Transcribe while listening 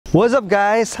What's up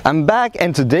guys, I'm back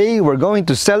and today we're going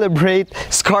to celebrate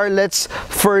Scarlett's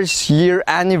first year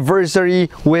anniversary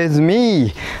with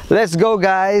me. Let's go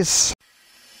guys!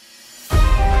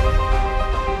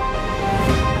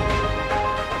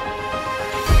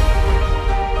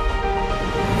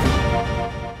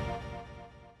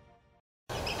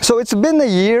 So it's been a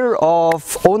year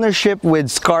of ownership with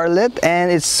Scarlett,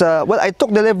 and it's well, I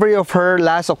took delivery of her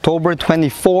last October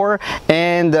 24,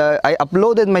 and I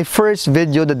uploaded my first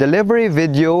video, the delivery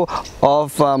video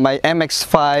of my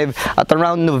MX-5 at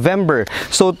around November.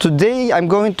 So today I'm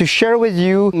going to share with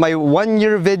you my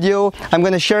 1-year video. I'm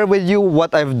going to share with you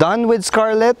what I've done with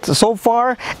Scarlett so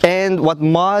far, and what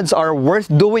mods are worth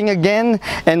doing again,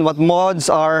 and what mods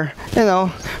are, you know,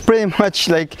 pretty much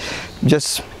like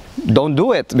just don't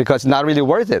do it because it's not really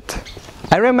worth it.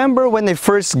 I remember when I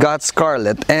first got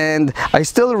Scarlett, and I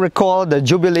still recall the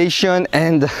jubilation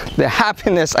and the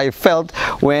happiness I felt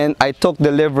when I took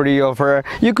delivery of her.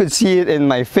 You could see it in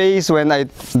my face when I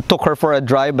took her for a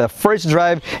drive, the first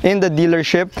drive in the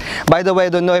dealership. By the way, I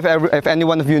don't know if any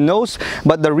one of you knows,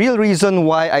 but the real reason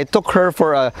why I took her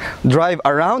for a drive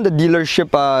around the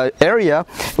dealership area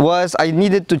was I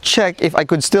needed to check if I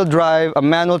could still drive a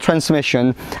manual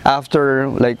transmission after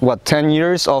like what, 10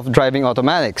 years of driving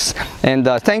automatics. And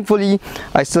thankfully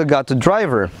I still got to drive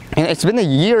her, and it's been a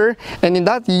year, and in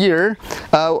that year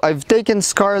I've taken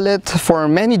Scarlett for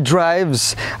many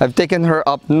drives. I've taken her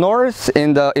up north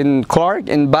in Clark,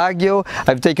 in Baguio.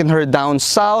 I've taken her down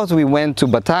south. We went to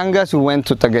Batangas, we went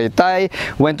to Tagaytay,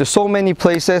 went to so many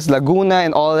places, Laguna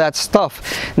and all that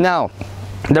stuff. Now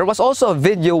there was also a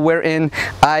video wherein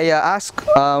I asked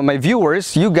my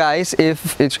viewers, you guys,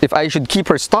 if I should keep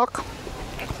her stock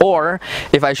or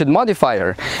if I should modify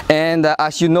her. And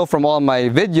as you know from all my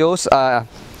videos,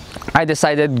 I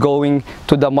decided going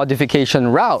to the modification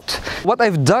route. What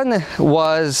I've done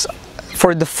was,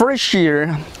 for the first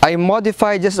year, I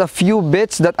modified just a few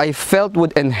bits that I felt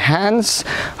would enhance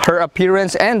her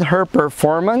appearance and her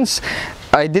performance.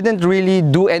 I didn't really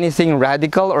do anything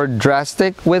radical or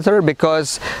drastic with her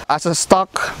because as a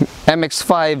stock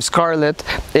MX-5, Scarlett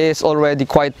is already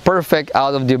quite perfect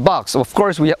out of the box. Of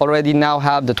course, we already now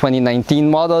have the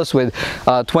 2019 models with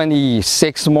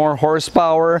 26 more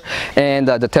horsepower and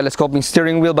the telescoping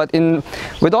steering wheel, but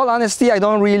with all honesty, I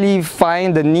don't really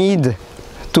find the need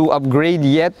to upgrade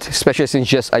yet, especially since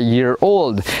just a year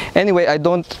old. Anyway, I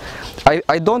don't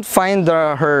find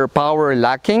her power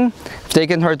lacking. I've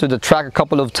taken her to the track a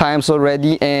couple of times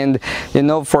already, and you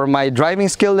know, for my driving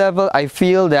skill level, I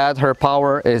feel that her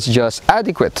power is just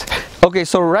adequate. Okay,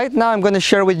 so right now I'm going to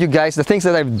share with you guys the things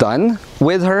that I've done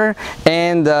with her,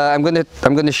 and I'm going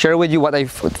to share with you what I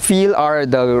feel are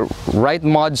the right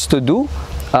mods to do.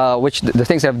 Which the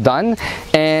things I've done,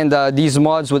 and these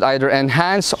mods would either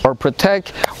enhance or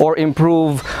protect or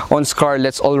improve on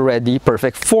Scarlett's already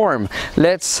perfect form.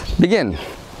 Let's begin.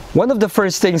 One of the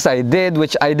first things I did,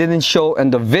 which I didn't show in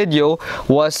the video,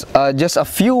 was just a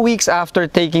few weeks after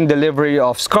taking delivery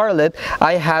of Scarlett,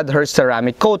 I had her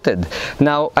ceramic coated.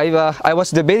 Now, I was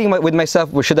debating with myself,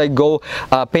 should I go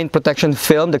paint protection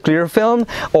film, the clear film,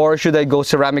 or should I go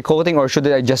ceramic coating, or should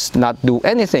I just not do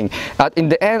anything? In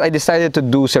the end, I decided to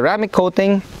do ceramic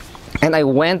coating. And I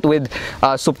went with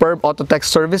Superb Auto Tech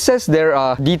Services. They're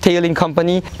a detailing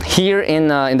company here in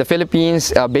the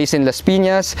Philippines, based in Las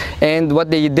Piñas. And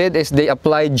what they did is they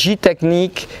applied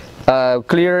G-Technique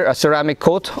clear ceramic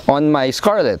coat on my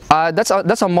Scarlett.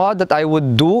 That's a mod that I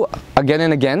would do again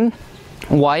and again.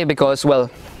 Why? Because,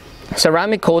 well,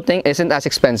 ceramic coating isn't as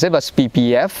expensive as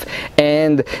PPF,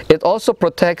 and it also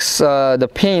protects the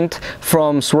paint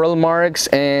from swirl marks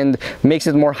and makes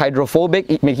it more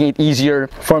hydrophobic, making it easier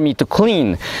for me to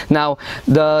clean. Now,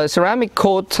 the ceramic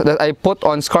coat that I put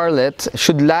on Scarlett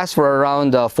should last for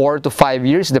around 4 to 5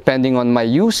 years depending on my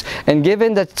use, and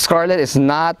given that Scarlett is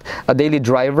not a daily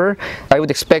driver, I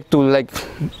would expect to like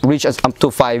reach up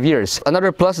to 5 years.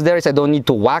 Another plus there is I don't need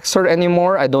to wax her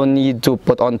anymore. I don't need to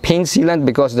put on paint sealant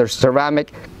because there's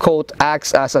ceramic coat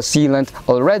acts as a sealant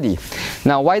already.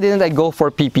 Now, why didn't I go for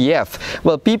PPF?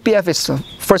 Well, PPF is,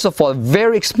 first of all,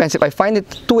 very expensive. I find it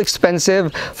too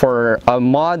expensive for a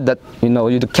mod that, you know,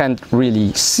 you can't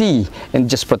really see and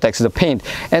just protects the paint.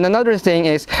 And another thing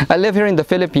is, I live here in the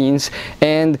Philippines,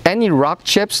 and any rock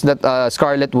chips that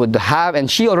Scarlett would have, and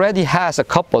she already has a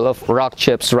couple of rock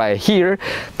chips right here,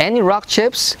 any rock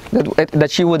chips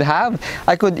that she would have,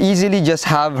 I could easily just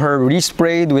have her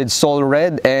resprayed with Sol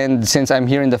Red. And since I'm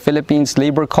here in the Philippines,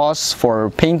 labor costs for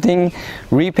painting,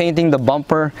 repainting the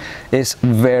bumper is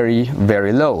very,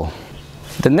 very low.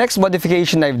 The next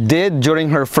modification I did during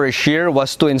her first year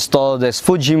was to install this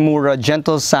Fujimura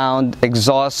Gentle Sound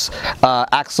exhaust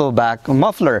axle back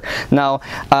muffler. Now,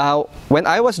 when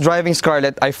I was driving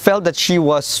Scarlett, I felt that she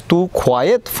was too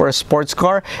quiet for a sports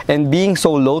car, and being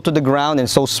so low to the ground and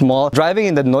so small, driving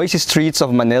in the noisy streets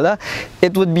of Manila,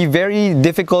 it would be very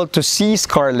difficult to see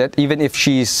Scarlett even if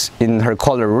she's in her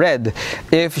color red,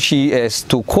 if she is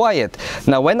too quiet.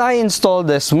 Now, when I installed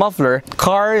this muffler,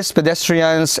 cars,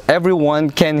 pedestrians, everyone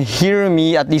can hear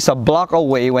me at least a block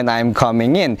away when I'm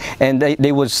coming in, and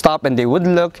they would stop and they would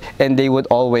look and they would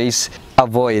always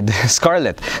avoid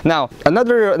Scarlett. Now,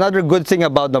 another good thing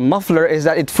about the muffler is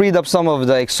that it freed up some of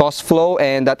the exhaust flow,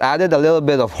 and that added a little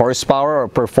bit of horsepower or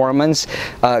performance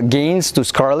gains to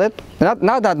Scarlett.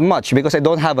 Not that much, because I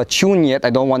don't have a tune yet. I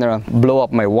don't want to blow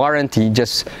up my warranty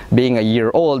just being a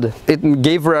year old. It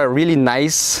gave her a really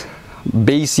nice,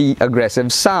 bassy,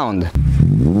 aggressive sound.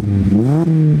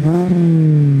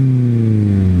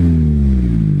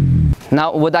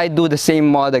 Now, would I do the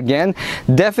same mod again?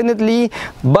 Definitely,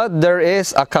 but there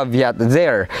is a caveat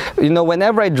there. You know,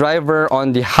 whenever I drive her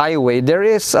on the highway, there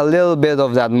is a little bit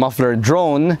of that muffler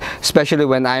drone, especially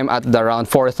when I'm at the around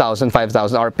 4,000,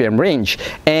 5,000 RPM range.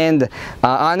 And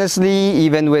honestly,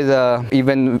 even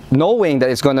knowing that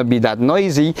it's gonna be that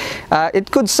noisy, it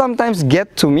could sometimes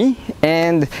get to me.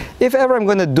 And if ever I'm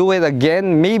gonna do it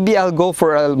again, maybe I'll go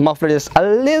for a muffler that's a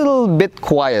little bit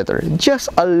quieter, just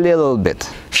a little bit.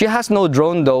 She has no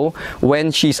drone though when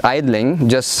she's idling,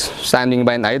 just standing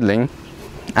by and idling,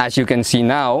 as you can see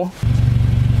now.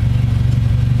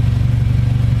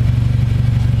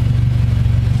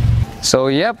 So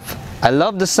yep, I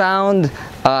love the sound,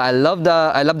 I love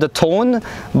the tone,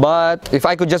 but if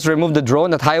I could just remove the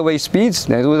drone at highway speeds,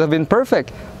 then it would have been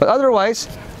perfect. But otherwise,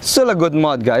 still a good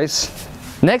mod, guys.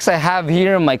 Next, I have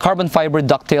here my carbon fiber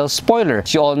ducktail spoiler.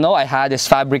 As you all know, I had this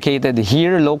fabricated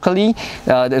here locally.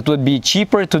 It would be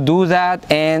cheaper to do that,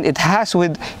 and it has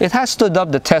stood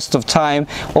up the test of time.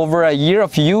 Over a year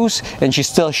of use, and she's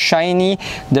still shiny.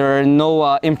 There are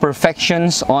no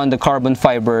imperfections on the carbon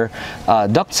fiber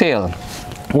ducktail.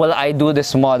 Will I do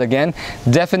this mod again?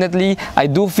 Definitely. I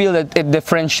do feel that it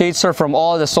differentiates her from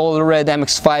all the Solar Red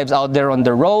MX-5s out there on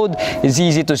the road. It's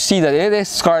easy to see that it is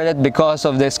Scarlett because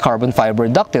of this carbon fiber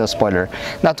ducktail spoiler.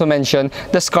 Not to mention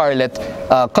the Scarlett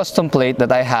custom plate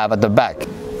that I have at the back.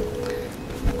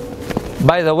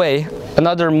 By the way,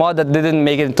 another mod that didn't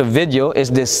make it into video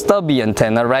is this stubby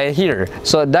antenna right here.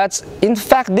 So that's, in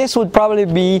fact, this would probably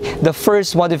be the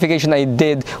first modification I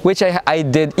did, which I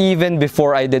did even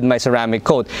before I did my ceramic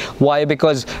coat. Why?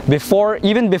 Because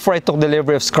even before I took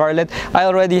delivery of Scarlett, I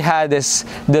already had this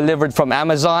delivered from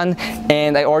Amazon,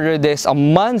 and I ordered this a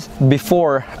month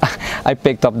before I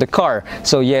picked up the car.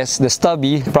 So yes, the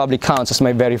stubby probably counts as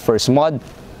my very first mod.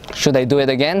 Should I do it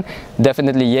again?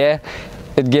 Definitely, yeah.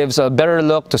 It gives a better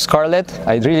look to Scarlett.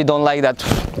 I really don't like that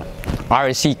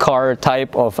RC car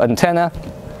type of antenna,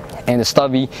 and the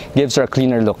stubby gives her a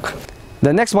cleaner look.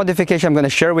 The next modification I'm going to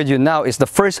share with you now is the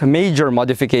first major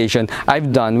modification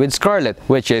I've done with Scarlett,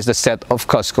 which is the set of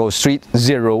Cusco Street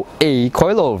 0A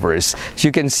coilovers. As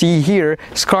you can see here,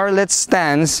 Scarlett's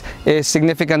stance is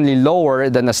significantly lower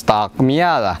than the stock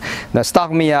Miata. The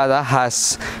stock Miata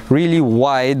has really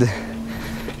wide,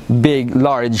 big,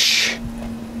 large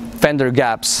fender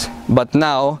gaps, but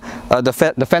now the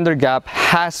fender gap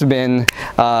has been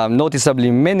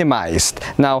noticeably minimized.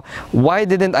 Now, why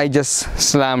didn't I just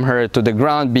slam her to the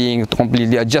ground, being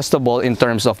completely adjustable in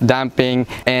terms of damping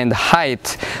and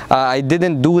height? I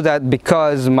didn't do that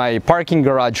because my parking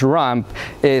garage ramp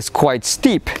is quite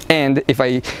steep, and if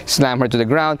I slam her to the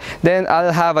ground, then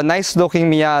I'll have a nice looking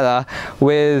Miata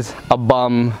with a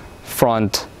bum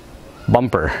front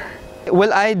bumper.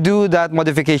 Will I do that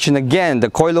modification again? The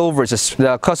coilovers,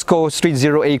 the Cusco Street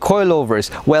 0A coilovers.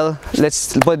 Well,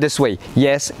 let's put it this way,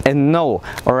 yes and no.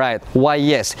 Alright, why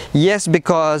yes? Yes,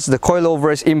 because the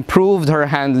coilovers improved her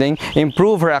handling,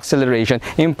 improved her acceleration,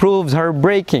 improved her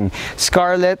braking.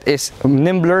 Scarlett is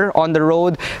nimbler on the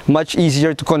road, much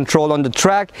easier to control on the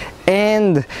track,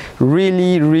 and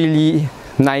really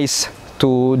nice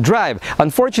to drive.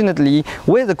 Unfortunately,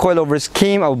 with the coilovers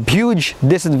came a huge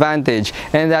disadvantage,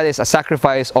 and that is a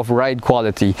sacrifice of ride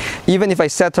quality. Even if I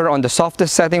set her on the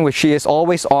softest setting, which she is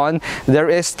always on, there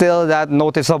is still that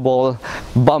noticeable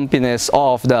bumpiness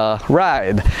of the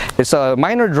ride. It's a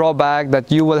minor drawback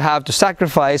that you will have to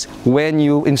sacrifice when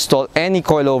you install any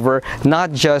coilover,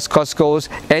 not just Cusco's.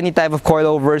 Any type of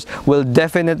coilovers will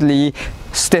definitely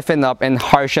stiffen up and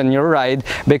harshen your ride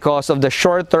because of the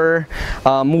shorter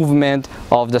movement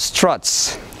of the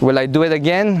struts. Will I do it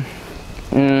again?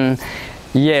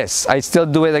 Yes, I still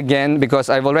do it again because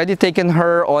I've already taken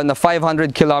her on a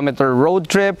 500-kilometer road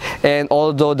trip, and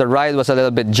although the ride was a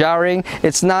little bit jarring,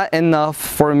 it's not enough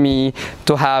for me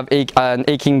to have an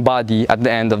aching body at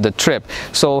the end of the trip.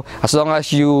 So as long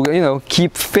as you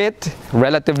keep fit,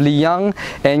 relatively young,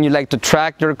 and you like to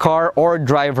track your car or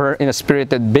drive her in a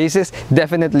spirited basis,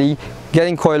 definitely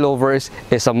getting coilovers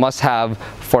is a must-have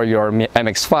for your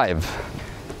MX-5.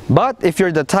 But if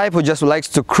you're the type who just likes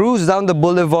to cruise down the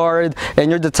boulevard, and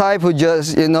you're the type who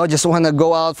just want to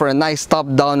go out for a nice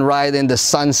top-down ride in the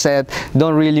sunset,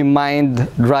 don't really mind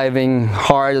driving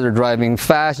hard or driving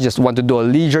fast, just want to do a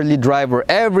leisurely drive where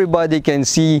everybody can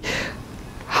see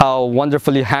how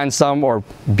wonderfully handsome or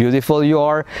beautiful you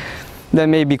are, then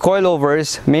maybe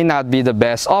coilovers may not be the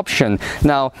best option.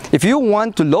 Now, if you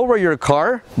want to lower your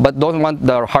car but don't want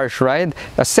the harsh ride,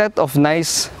 a set of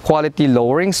nice quality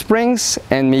lowering springs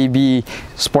and maybe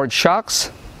sport shocks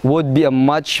would be a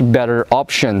much better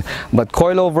option. But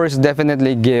coilovers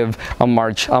definitely give a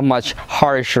much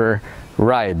harsher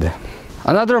ride.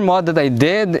 Another mod that I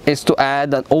did is to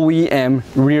add an OEM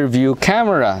rear view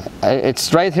camera.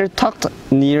 It's right here tucked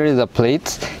near the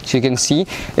plate. As you can see,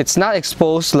 it's not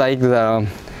exposed like the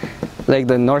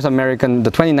North American, the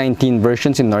 2019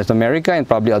 versions in North America and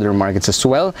probably other markets as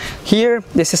well. Here,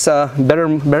 this is a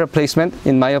better placement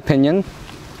in my opinion.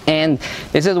 And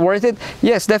is it worth it?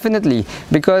 Yes, definitely,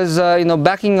 because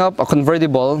backing up a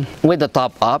convertible with the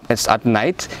top up, it's at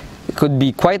night, could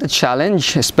be quite a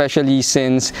challenge, especially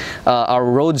since our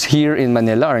roads here in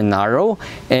Manila are narrow,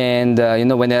 and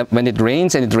when it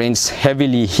rains, and it rains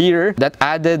heavily here, that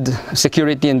added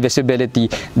security and visibility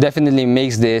definitely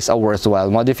makes this a worthwhile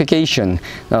modification.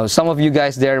 Now, some of you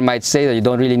guys there might say that you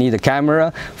don't really need a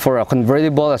camera for a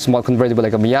convertible, a small convertible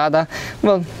like a Miata.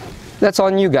 Well, that's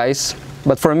on you guys,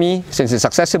 but for me, since it's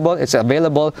accessible, it's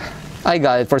available, I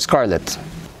got it for Scarlett.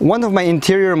 One of my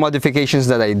interior modifications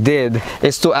that I did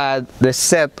is to add the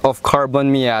set of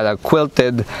carbon Miata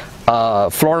quilted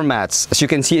floor mats. As you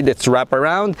can see, it's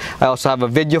wraparound. I also have a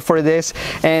video for this,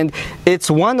 and it's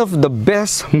one of the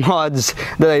best mods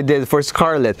that I did for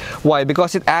Scarlett. Why?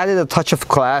 Because it added a touch of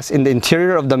class in the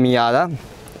interior of the Miata,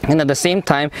 and at the same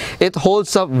time, it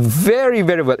holds up very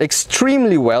well,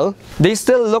 extremely well. They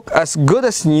still look as good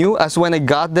as new as when I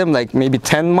got them like maybe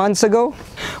 10 months ago.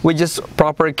 With just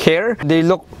proper care, they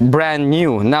look brand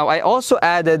new. Now, I also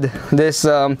added this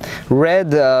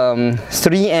red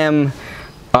 3M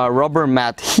rubber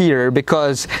mat here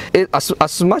because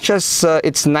as much as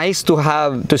it's nice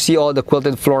to see all the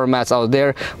quilted floor mats out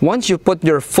there, once you put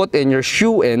your foot in, your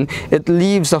shoe in, it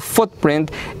leaves a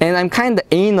footprint, and I'm kind of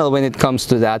anal when it comes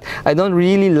to that. I don't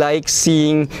really like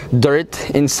seeing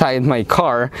dirt inside my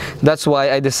car. That's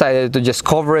why I decided to just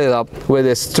cover it up with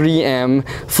this 3M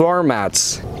floor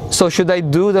mats. So should I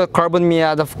do the carbon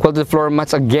Miata quilted floor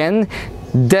mats again?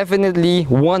 Definitely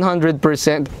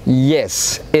 100%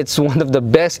 yes. It's one of the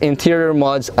best interior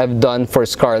mods I've done for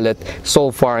Scarlett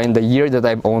so far in the year that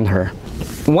I've owned her.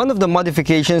 One of the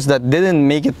modifications that didn't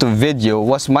make it to video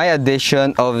was my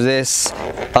addition of this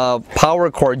power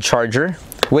cord charger,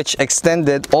 which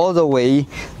extended all the way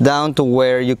down to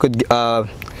where you could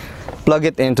plug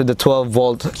it into the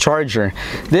 12-volt charger.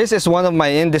 This is one of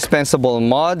my indispensable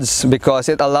mods because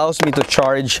it allows me to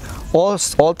charge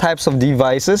all types of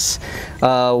devices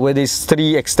with these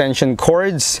 3 extension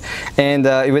cords, and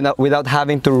without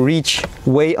having to reach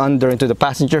way under into the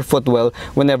passenger footwell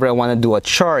whenever I want to do a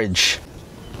charge.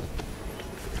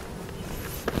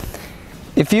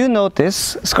 If you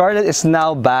notice, Scarlett is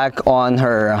now back on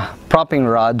her propping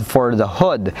rod for the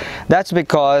hood. That's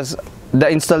because the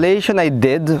installation I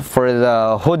did for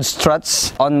the hood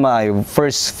struts on my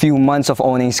first few months of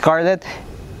owning Scarlett,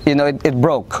 it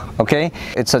broke, okay?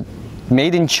 It's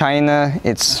made in China.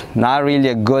 It's not really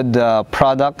a good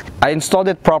product. I installed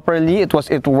it properly. It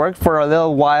worked for a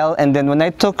little while, and then when I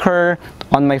took her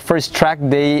on my first track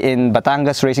day in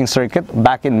Batangas Racing Circuit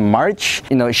back in March,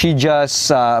 she just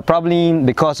probably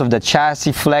because of the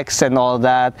chassis flex and all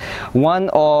that, one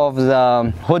of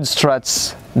the hood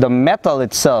struts, the metal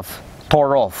itself,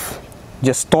 tore off.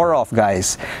 Just tore off,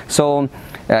 guys. So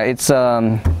it's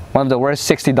one of the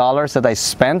worst $60 that I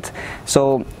spent.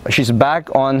 So she's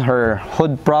back on her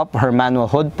hood prop, her manual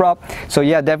hood prop. So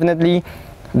yeah, definitely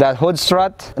that hood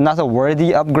strut, not a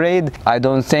worthy upgrade. I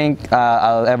don't think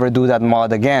I'll ever do that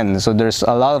mod again. So there's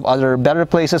a lot of other better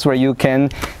places where you can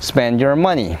spend your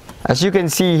money. As you can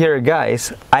see here,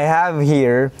 guys, I have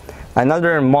here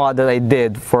another mod that I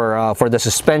did for the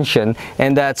suspension,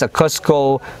 and that's a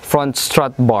Cusco front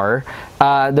strut bar.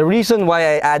 The reason why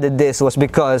I added this was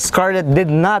because Scarlett did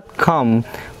not come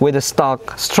with a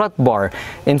stock strut bar.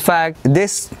 In fact,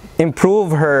 this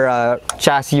improved her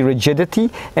chassis rigidity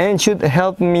and should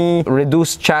help me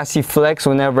reduce chassis flex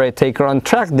whenever I take her on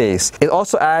track days. It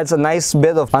also adds a nice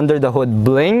bit of under the hood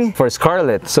bling for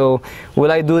Scarlett. So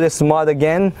will I do this mod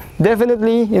again?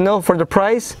 Definitely, you know, for the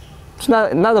price, it's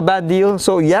not a bad deal.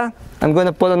 So yeah, I'm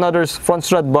gonna put another front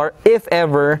strut bar if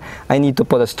ever I need to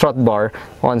put a strut bar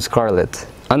on Scarlett.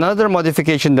 Another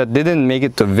modification that didn't make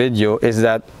it to video is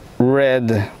that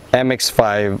red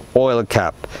MX-5 oil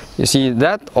cap. You see,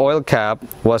 that oil cap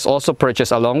was also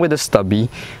purchased along with the stubby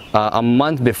a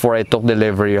month before I took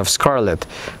delivery of Scarlett.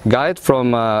 Got it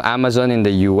from Amazon in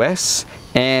the US,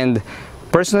 and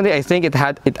personally, I think it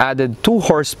added 2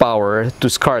 horsepower to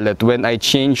Scarlett when I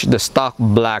changed the stock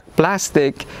black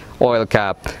plastic oil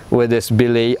cap with this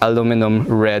billet aluminum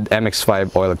red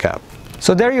MX-5 oil cap.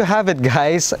 So there you have it,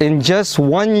 guys. In just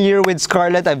 1 year with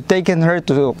Scarlett, I've taken her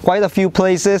to quite a few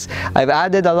places. I've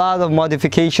added a lot of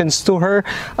modifications to her,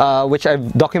 which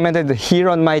I've documented here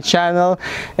on my channel.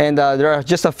 And there are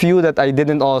just a few that I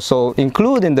didn't also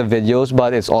include in the videos,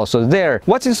 but it's also there.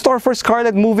 What's in store for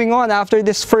Scarlett moving on after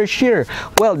this first year?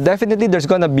 Well, definitely there's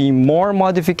gonna be more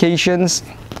modifications.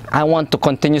 I want to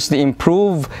continuously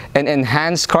improve and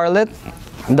enhance Scarlett.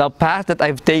 The path that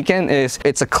I've taken is,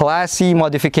 it's a classy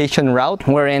modification route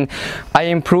wherein I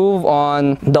improve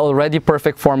on the already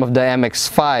perfect form of the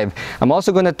MX-5. I'm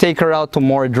also going to take her out to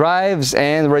more drives,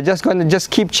 and we're just going to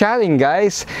keep chatting,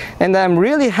 guys. And I'm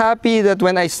really happy that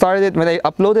when I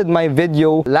uploaded my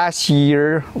video last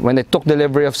year, when I took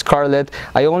delivery of Scarlett,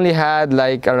 I only had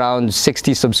like around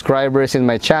 60 subscribers in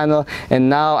my channel, and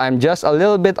now I'm just a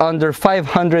little bit under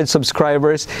 500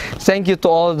 subscribers. Thank you to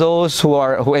all those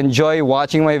who enjoy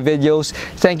watching my videos.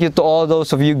 Thank you to all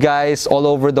those of you guys all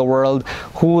over the world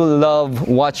who love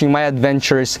watching my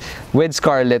adventures with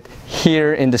Scarlett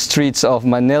here in the streets of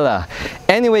Manila.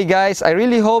 Anyway, guys, I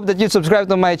really hope that you subscribe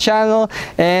to my channel,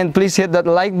 and please hit that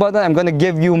like button. I'm gonna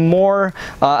give you more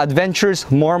adventures,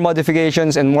 more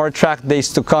modifications, and more track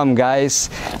days to come, guys.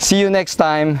 See you next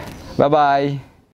time. Bye bye.